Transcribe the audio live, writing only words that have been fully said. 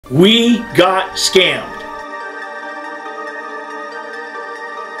We got scammed.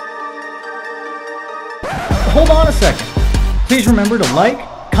 Hold on a second. Please remember to like,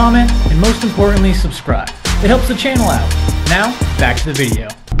 comment, and most importantly, subscribe. It helps the channel out. Now, back to the video.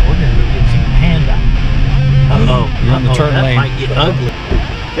 We're gonna go get some panda. You're in the turn that lane. might get ugly.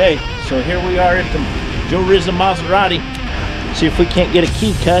 Okay, so here we are at the Joe Rizza Maserati. See if we can't get a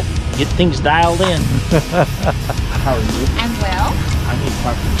key cut, get things dialed in. How are you? I'm well. I need to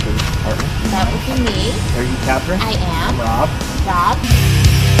talk to the partner. That would be me. Are you Catherine? I am. I'm Rob. Rob.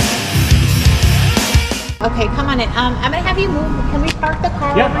 Okay, come on in. I'm gonna have you move. Can we park the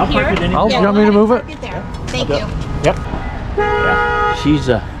car over I'll here? park it in. You want me to go ahead move and it? park there. Thank Okay. you. Yep. Yeah. She's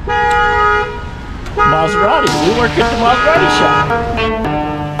a Maserati. We work at the Maserati shop.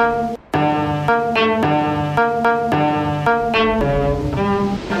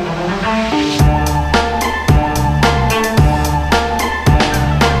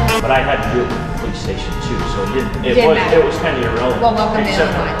 But I had to do it with the police station too, so it was kind of irrelevant. Well, welcome to Except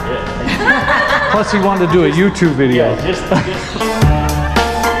for- Illinois. yeah, Plus, he wanted to do a YouTube video. yeah, just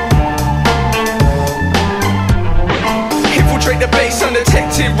Infiltrate the base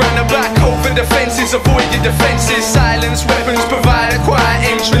undetected, run the back over the fences, avoid your defenses. Silence weapons provide a quiet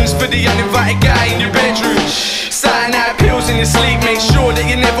entrance for the uninvited guy in your bedroom. Cyanide pills in your sleep, make sure that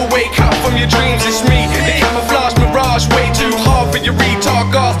you never wake up from your dreams. It's me, the camouflage mirage, way too hard for your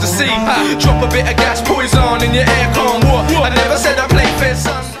retard guards to see. Drop a bit of gas poison in your aircon. What? I never said I play fair,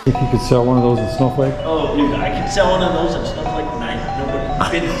 son. If you could sell one of those at Snowflake? oh, dude, I could sell one of those and stuff like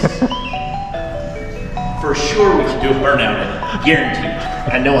nobody business. For sure we could do a burnout in it. Guaranteed.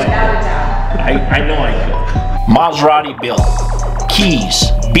 I know I could. I know I could. Maserati bill. Keys,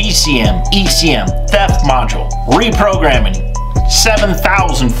 BCM, ECM, theft module, reprogramming,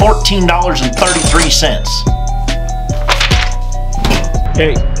 $7,014.33.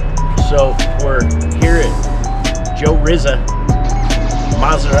 Okay, so we're here at Joe Rizza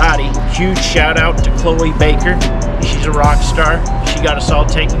Maserati. Huge shout out to Chloe Baker. She's a rock star. She got us all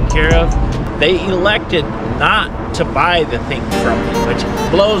taken care of. They elected not to buy the thing from me, which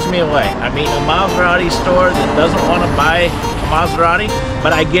blows me away. I mean, a Maserati store that doesn't want to buy a Maserati,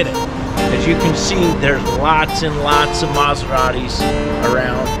 but I get it. As you can see, there's lots and lots of Maseratis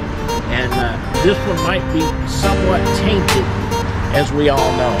around, and this one might be somewhat tainted, as we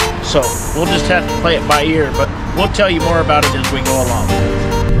all know. So we'll just have to play it by ear, but we'll tell you more about it as we go along.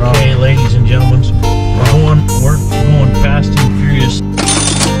 Okay, ladies and gentlemen, we're going fast and furious.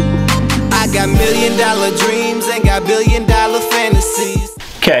 I got $1 million dreams and got $1 billion fantasies.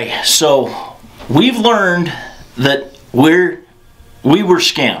 Okay, so we've learned that we were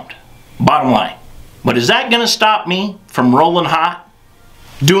scammed, bottom line. But is that gonna stop me from rolling hot,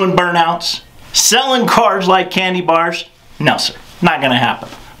 doing burnouts, selling cars like candy bars? No, sir, not gonna happen.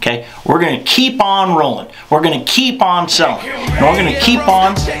 Okay, we're gonna keep on rolling. We're gonna keep on selling. And we're gonna keep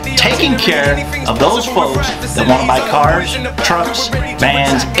on taking care of those folks that wanna buy cars, trucks,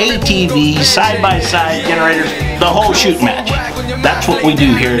 vans, ATVs, side-by-side generators, the whole shoot match. That's what we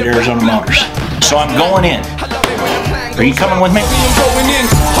do here at Arizona Motors. So I'm going in. Are you coming with me? I'm going in.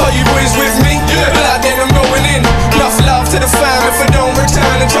 Are you boys with me? Yeah. Well, then I'm going in. Enough love to the fam if I don't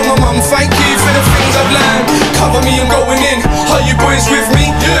return. And tell my mum thank you for the things I've learned. Cover me, I'm going in. Are you boys with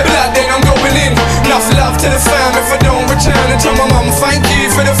me? Yeah. Well, then I'm going in. Enough love to the fam if I don't return. And tell my mum thank you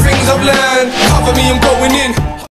for the things I've learned. Cover me, I'm going in.